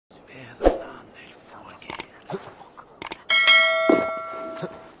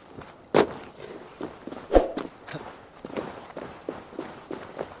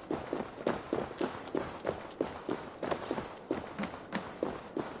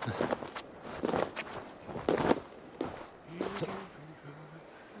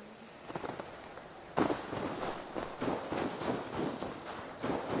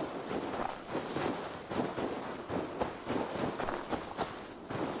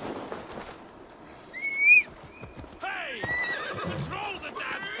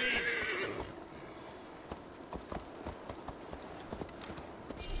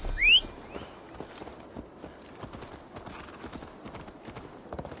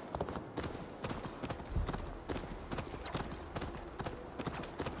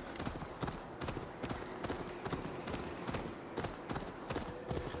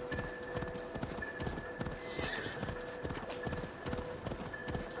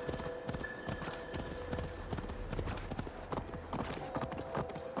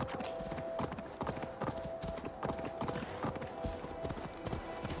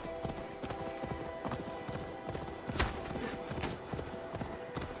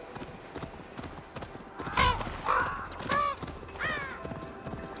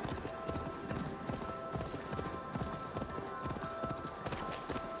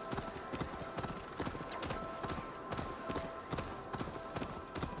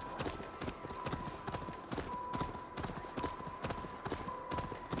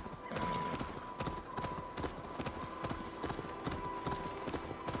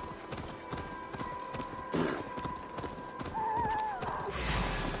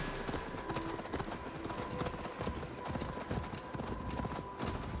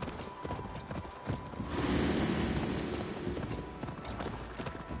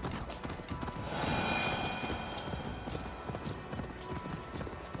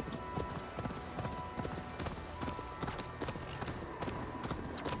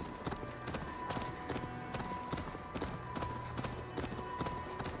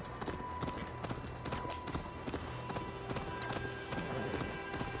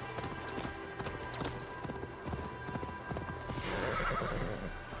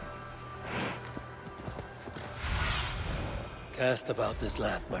Cast about this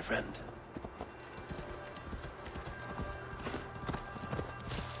land, my friend.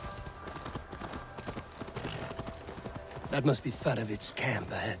 That must be Faravid's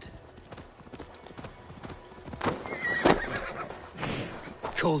camp ahead.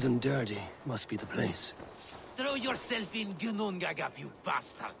 Cold and dirty must be the place. Throw yourself in Gunungagap, you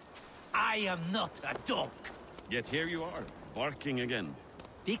bastard! I am not a dog! Yet here you are, barking again.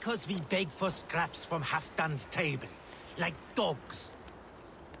 Because we beg for scraps from Halfdan's table, like dogs.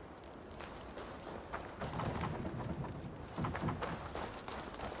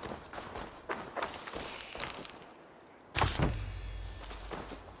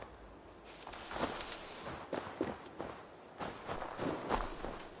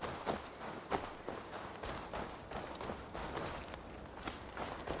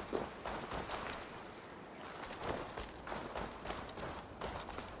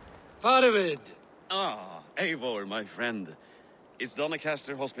 Faravid! Ah, Eivor, my friend. Is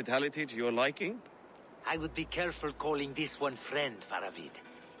Doncaster hospitality to your liking? I would be careful calling this one friend, Faravid.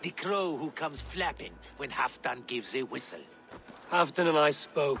 The crow who comes flapping when Halfdan gives a whistle. Halfdan and I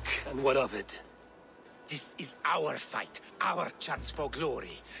spoke, and what of it? This is our fight, our chance for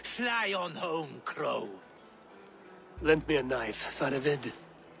glory. Fly on home, crow. Lend me a knife, Faravid.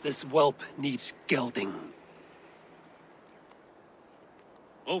 This whelp needs gelding.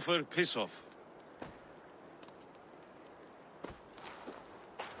 Ofer, piss off.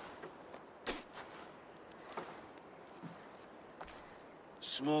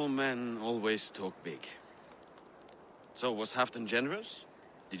 Small men always talk big. So, was Halfdan generous?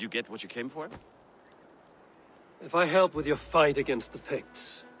 Did you get what you came for? If I help with your fight against the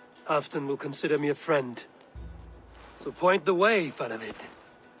Picts, Halfdan will consider me a friend. So point the way, Faravid.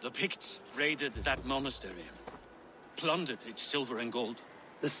 The Picts raided that monastery, plundered its silver and gold.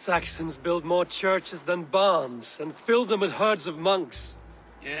 The Saxons build more churches than barns, and fill them with herds of monks.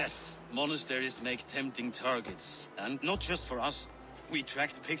 Yes, monasteries make tempting targets. And not just for us. We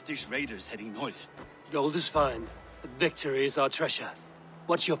tracked Pictish raiders heading north. Gold is fine, but victory is our treasure.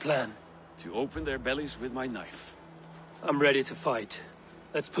 What's your plan? To open their bellies with my knife. I'm ready to fight.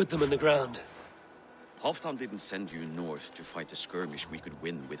 Let's put them in the ground. Halfdan didn't send you north to fight a skirmish we could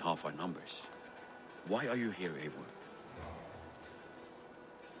win with half our numbers. Why are you here, Eivor?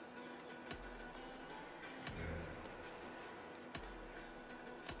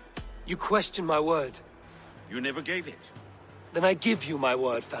 You question my word. You never gave it. Then I give you my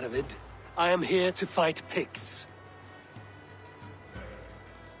word, Faravid. I am here to fight Picts.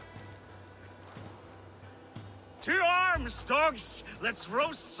 To arms, dogs! Let's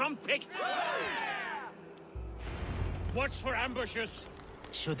roast some Picts! Watch for ambushes!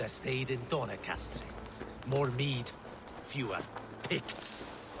 Should have stayed in Doncaster. More mead, fewer Picts.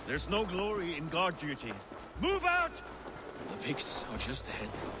 There's no glory in guard duty. Move out! The Picts are just ahead.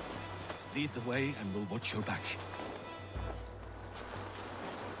 Lead the way and we'll watch your back.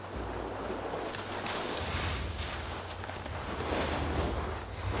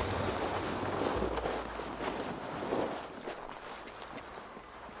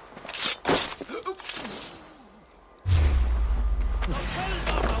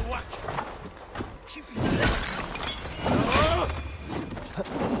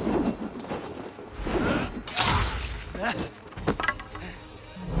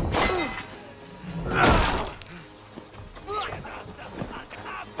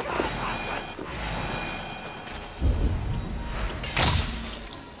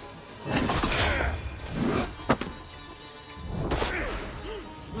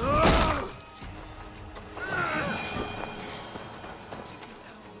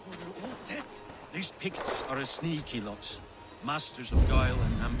 These Picts are a sneaky lot. Masters of guile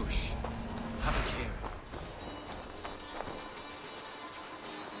and ambush. Have a care.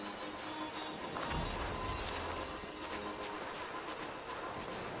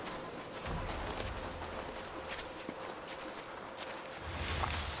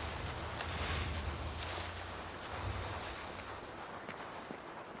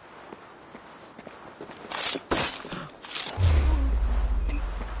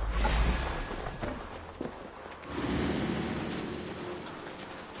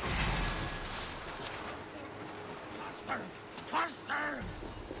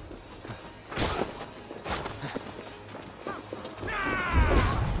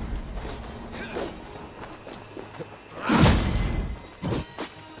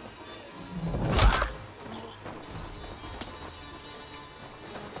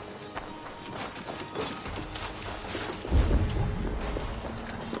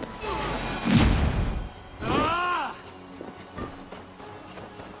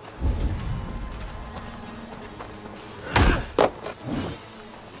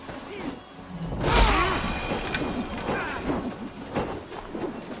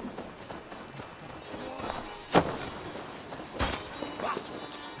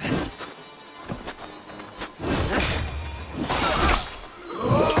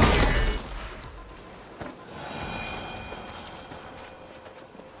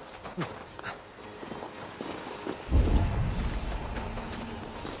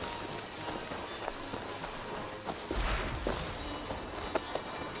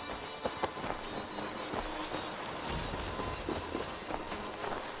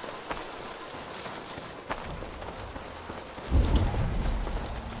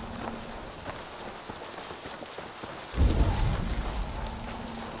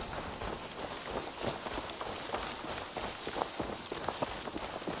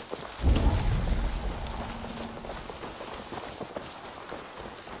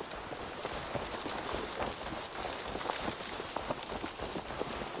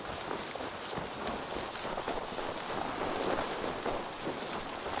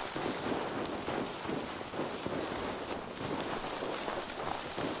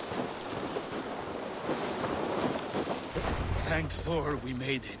 Thank Thor we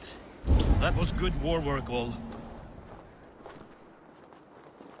made it. That was good war work, all.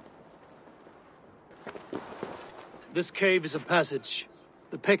 This cave is a passage.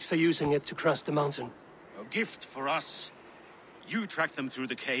 The Picts are using it to cross the mountain. A gift for us. You track them through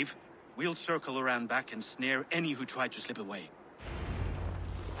the cave. We'll circle around back and snare any who try to slip away.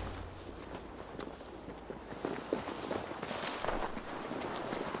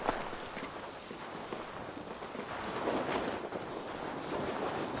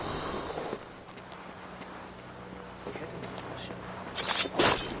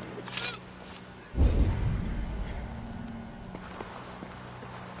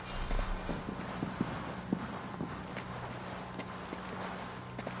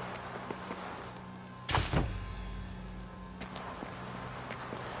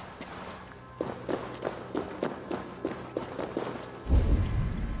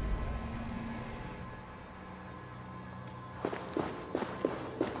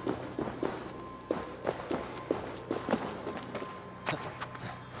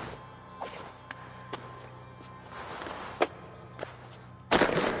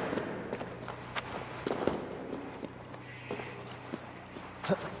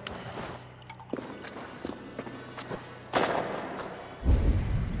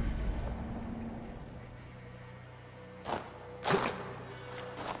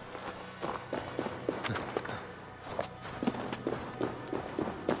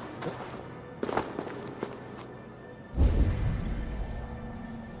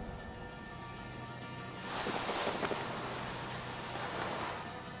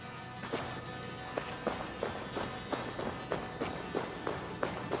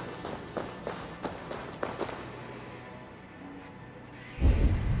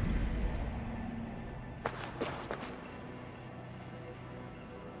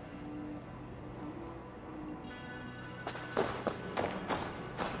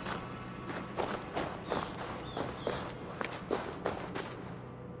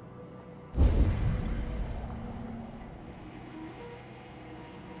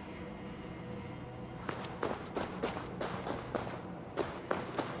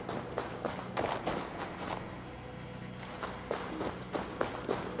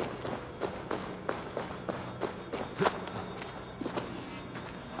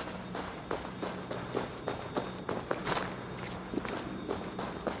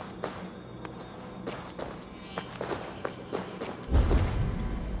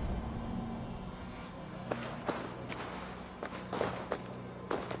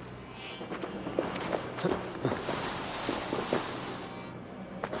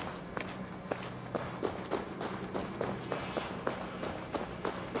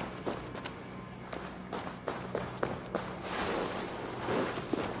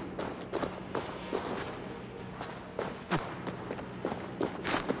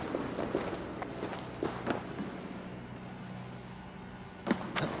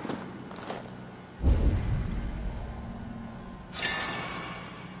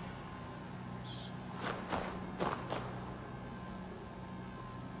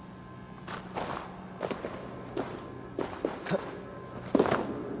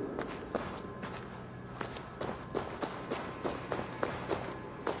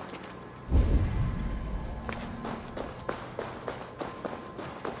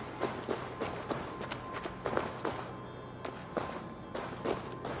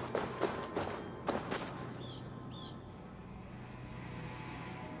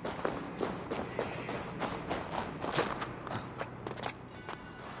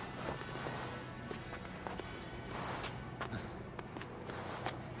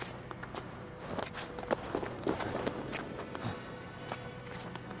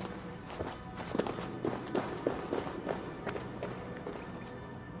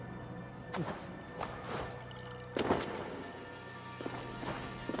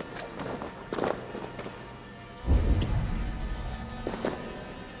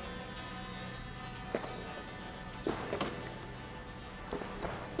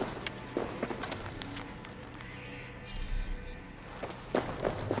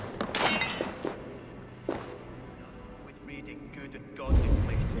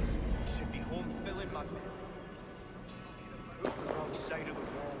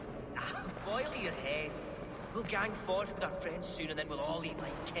 We'll gang forth with our friends soon, and then we'll all eat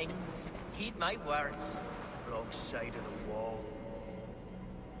like kings. Heed my words. Wrong side of the wall.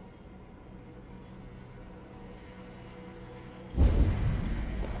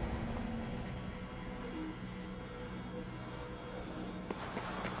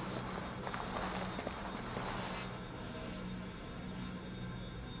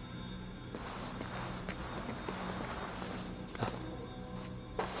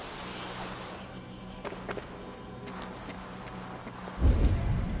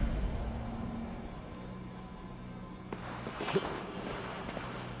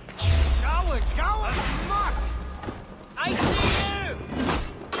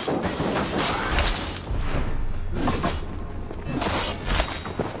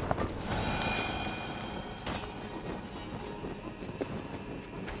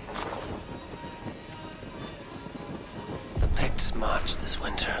 this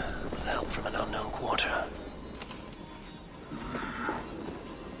winter, with help from an unknown quarter.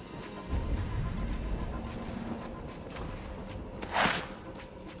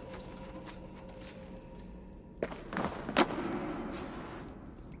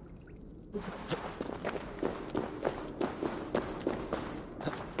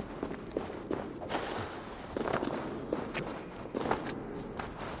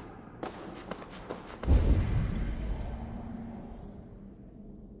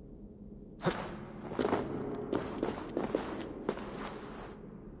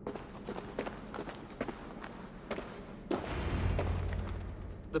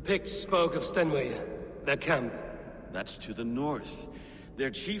 The Picts spoke of Stenway, their camp. That's to the north. Their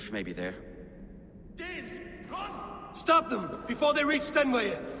chief may be there. Danes, run! Stop them, before they reach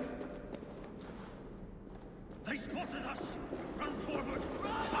Stenway! They spotted us! Run forward!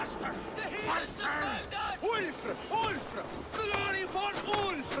 Faster! Faster! Ulfra! Ulfra! Glory for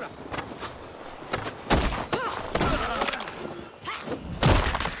Ulfra!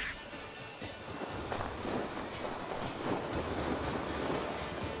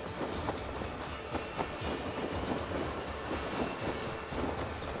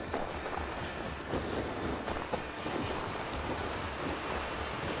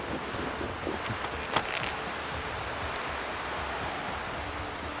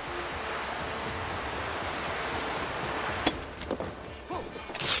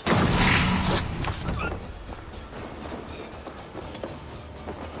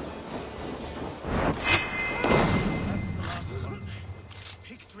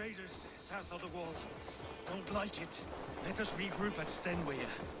 South of the wall. Don't like it. Let us regroup at Stenway.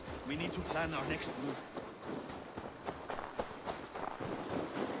 We need to plan our next move.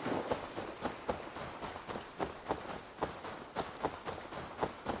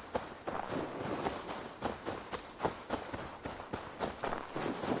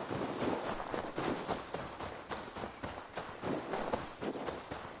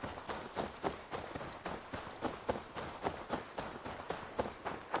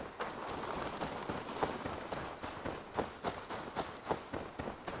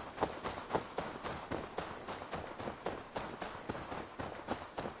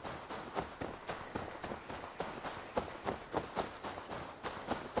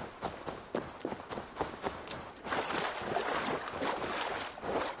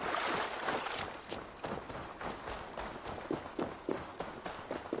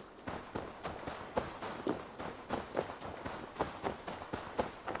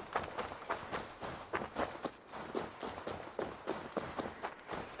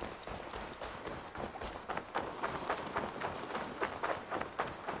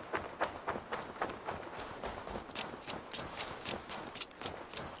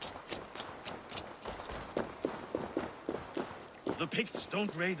 The Picts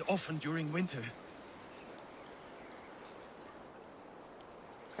don't raid often during winter.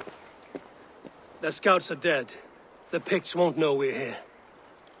 Their scouts are dead. The Picts won't know we're here.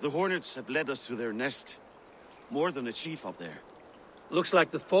 The Hornets have led us to their nest. More than a chief up there. Looks like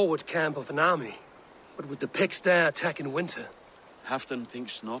the forward camp of an army. But would the Picts dare attack in winter? Halfdan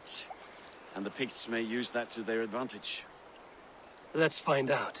thinks not. And the Picts may use that to their advantage. Let's find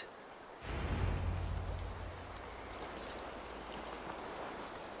out.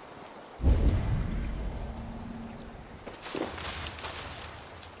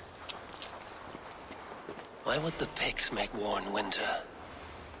 Why would the Picts make war in winter?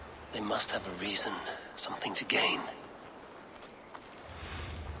 They must have a reason, something to gain.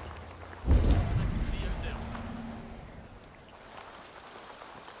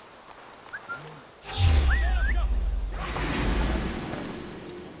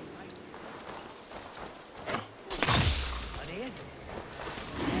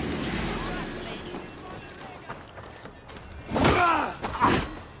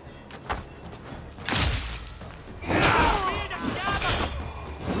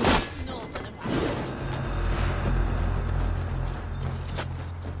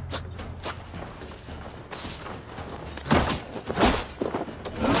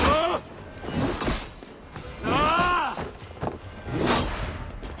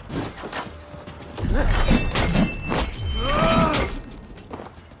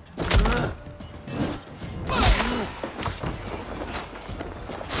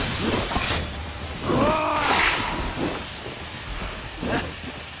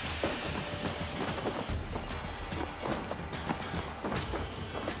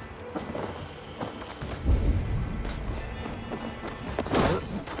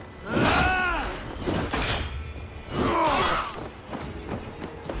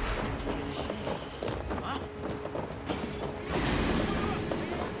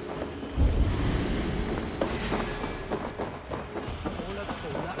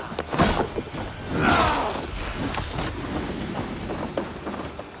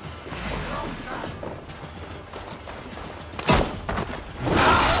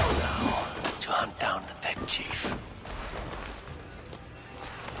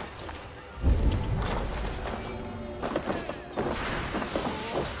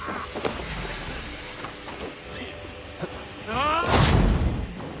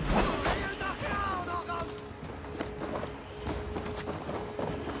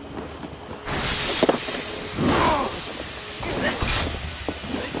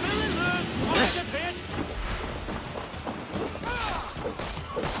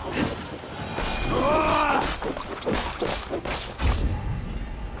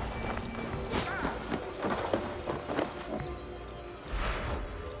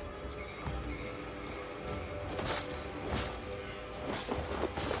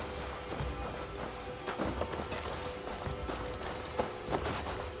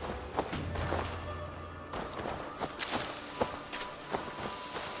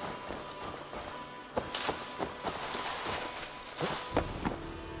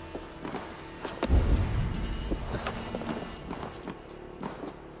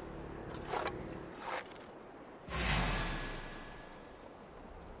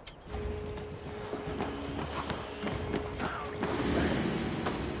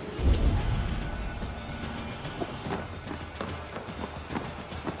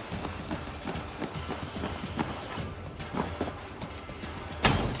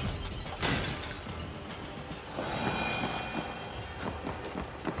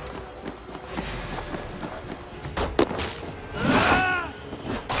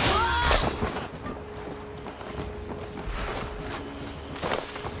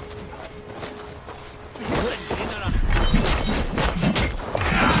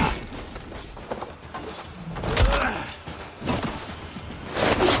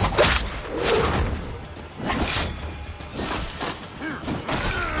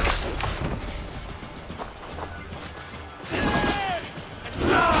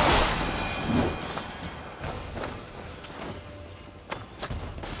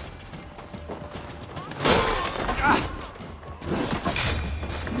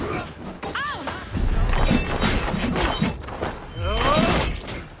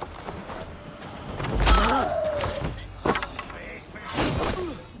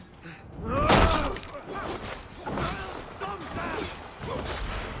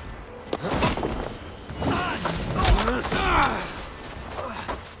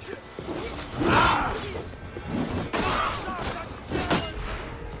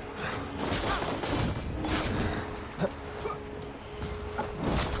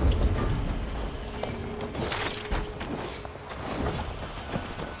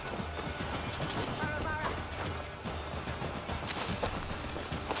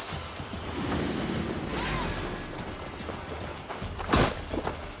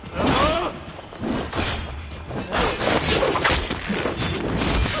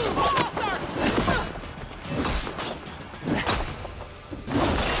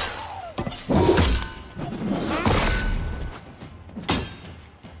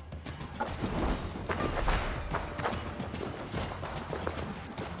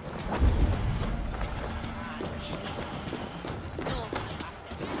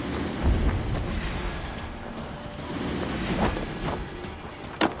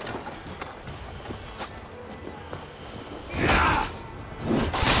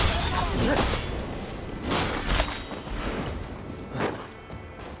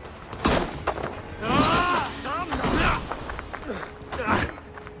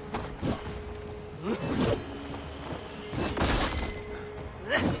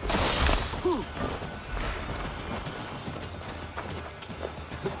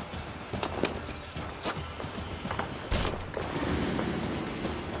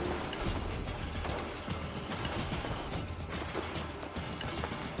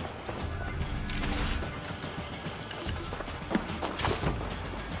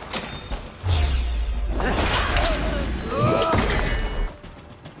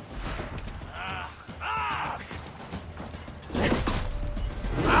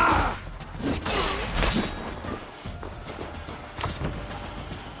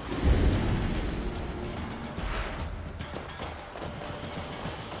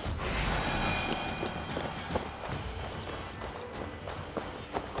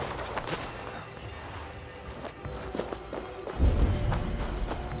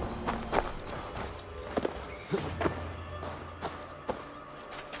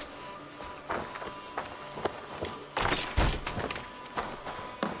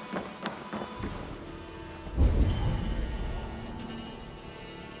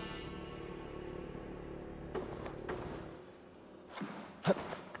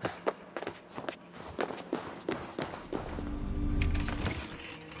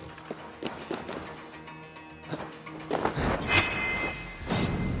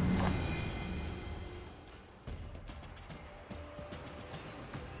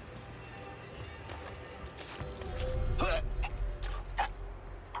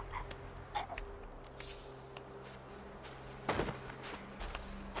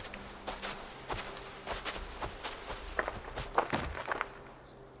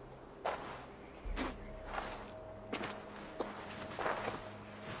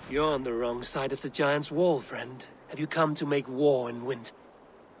 You're on the wrong side of the giant's wall, friend. Have you come to make war in winter?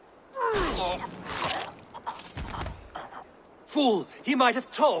 Fool! He might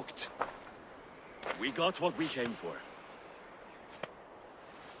have talked! We got what we came for.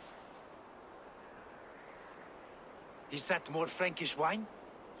 Is that more Frankish wine?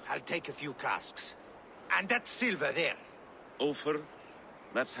 I'll take a few casks. And that silver there. Ulfr,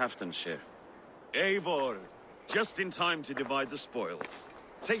 that's Halfdan's share. Eivor, just in time to divide the spoils.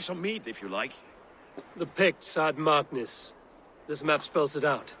 Take some meat if you like. The Picts had Magnus. This map spells it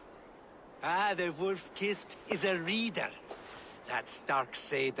out. Ah, the wolf-kissed is a reader. That stark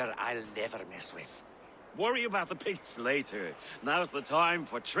satyr I'll never mess with. Worry about the Picts later. Now's the time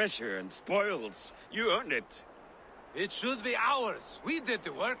for treasure and spoils. You earned it. It should be ours. We did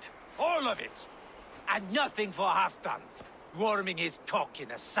the work. All of it. And nothing for Halfdan, warming his cock in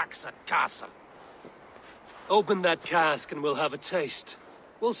a Saxon castle. Open that cask and we'll have a taste.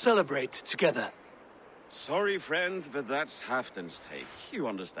 We'll celebrate together. Sorry, friend, but that's Halfdan's take. You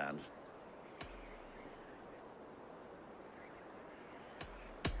understand.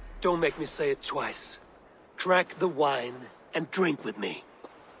 Don't make me say it twice. Crack the wine and drink with me.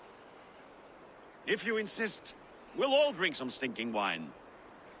 If you insist, we'll all drink some stinking wine.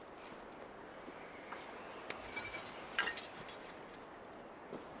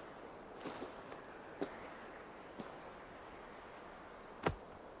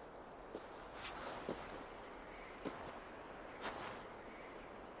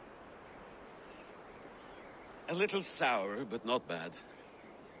 A little sour, but not bad.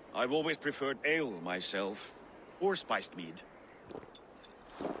 I've always preferred ale myself, or spiced mead.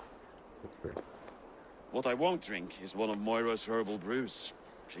 What I won't drink is one of Moira's herbal brews.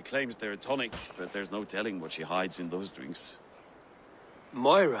 She claims they're a tonic, but there's no telling what she hides in those drinks.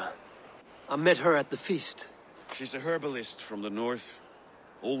 Moira? I met her at the feast. She's a herbalist from the north,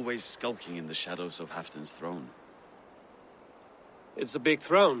 always skulking in the shadows of Halfdan's throne. It's a big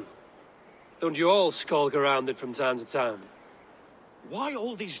throne. Don't you all skulk around it from time to time? Why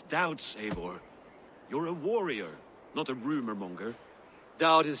all these doubts, Eivor? You're a warrior, not a rumor monger.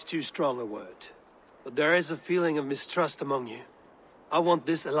 Doubt is too strong a word. But there is a feeling of mistrust among you. I want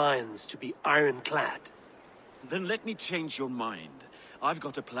this alliance to be ironclad. Then let me change your mind. I've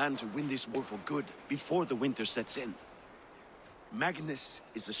got a plan to win this war for good, before the winter sets in. Magnus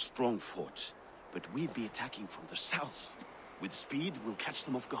is a strong fort, but we'd be attacking from the south. With speed, we'll catch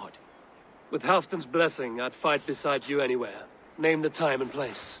them off guard. With Halfdan's blessing, I'd fight beside you anywhere. Name the time and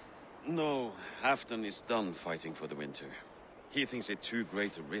place. No, Halfdan is done fighting for the winter. He thinks it too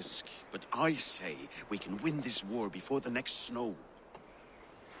great a risk, but I say we can win this war before the next snow.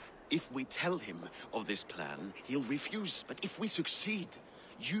 If we tell him of this plan, he'll refuse, but if we succeed,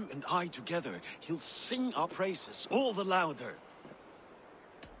 you and I together, he'll sing our praises all the louder.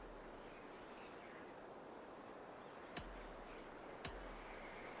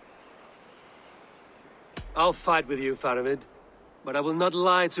 I'll fight with you, Faravid. But I will not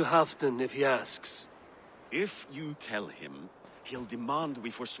lie to Halfdan if he asks. If you tell him, he'll demand we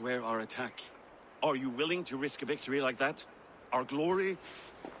forswear our attack. Are you willing to risk a victory like that? Our glory?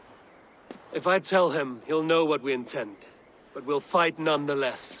 If I tell him, he'll know what we intend. But we'll fight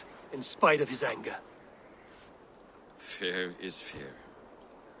nonetheless, in spite of his anger. Fair is fair.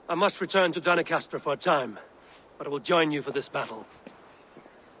 I must return to Doncaster for a time, but I will join you for this battle.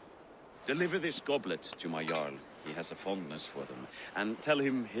 Deliver this goblet to my Jarl. He has a fondness for them. And tell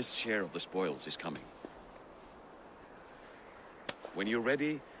him his share of the spoils is coming. When you're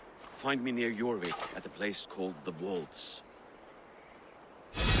ready, find me near Jorvik at a place called the Wolds.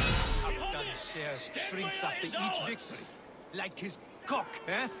 Halfdan's share shrinks after each victory. Like his cock,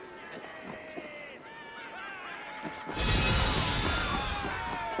 eh?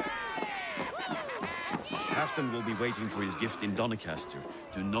 Halfdan will be waiting for his gift in Doncaster.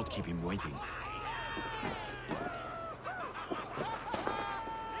 Do not keep him waiting.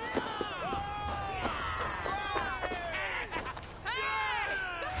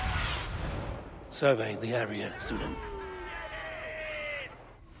 Survey the area, Sunan.